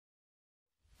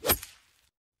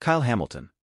Kyle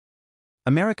Hamilton.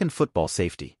 American football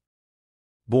safety.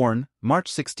 Born, March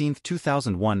 16,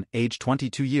 2001, age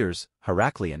 22 years,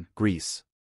 Heraklion, Greece.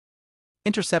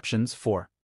 Interceptions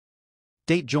 4.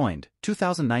 Date joined,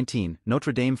 2019,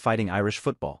 Notre Dame Fighting Irish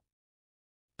Football.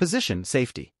 Position,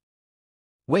 safety.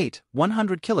 Weight,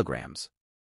 100 kilograms.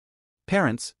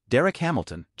 Parents, Derek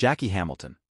Hamilton, Jackie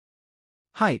Hamilton.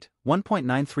 Height,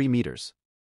 1.93 meters.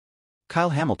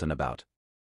 Kyle Hamilton about.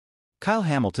 Kyle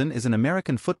Hamilton is an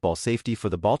American football safety for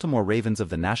the Baltimore Ravens of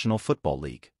the National Football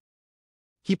League.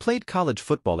 He played college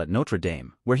football at Notre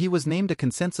Dame, where he was named a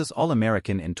consensus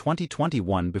All-American in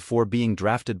 2021 before being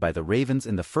drafted by the Ravens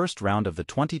in the first round of the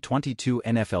 2022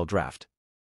 NFL Draft.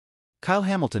 Kyle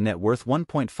Hamilton net worth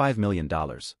 $1.5 million.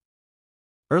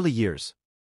 Early years.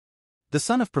 The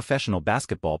son of professional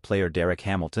basketball player Derek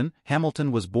Hamilton,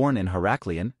 Hamilton was born in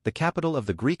Heraklion, the capital of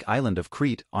the Greek island of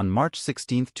Crete, on March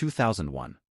 16,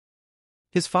 2001.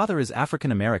 His father is African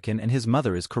American and his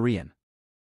mother is Korean.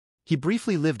 He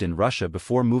briefly lived in Russia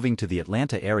before moving to the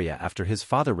Atlanta area after his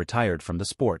father retired from the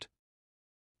sport.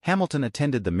 Hamilton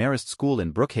attended the Marist School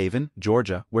in Brookhaven,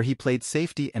 Georgia, where he played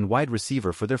safety and wide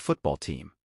receiver for their football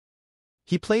team.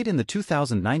 He played in the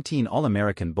 2019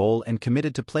 All-American Bowl and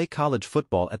committed to play college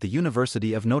football at the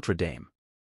University of Notre Dame.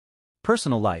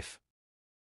 Personal life.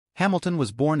 Hamilton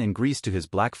was born in Greece to his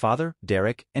black father,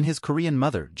 Derek, and his Korean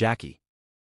mother, Jackie.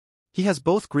 He has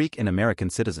both Greek and American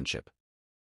citizenship.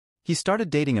 He started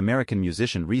dating American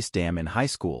musician Reese Dam in high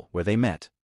school, where they met.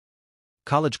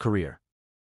 College career.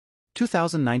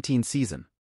 2019 season.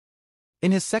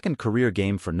 In his second career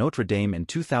game for Notre Dame in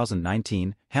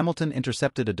 2019, Hamilton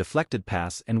intercepted a deflected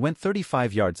pass and went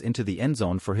 35 yards into the end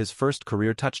zone for his first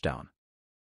career touchdown.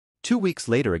 2 weeks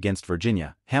later against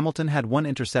Virginia, Hamilton had 1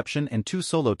 interception and 2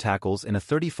 solo tackles in a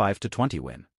 35-20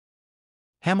 win.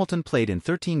 Hamilton played in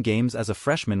 13 games as a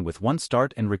freshman with 1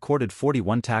 start and recorded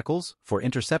 41 tackles, 4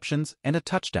 interceptions, and a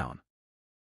touchdown.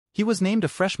 He was named a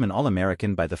freshman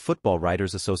All-American by the Football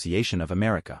Writers Association of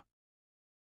America.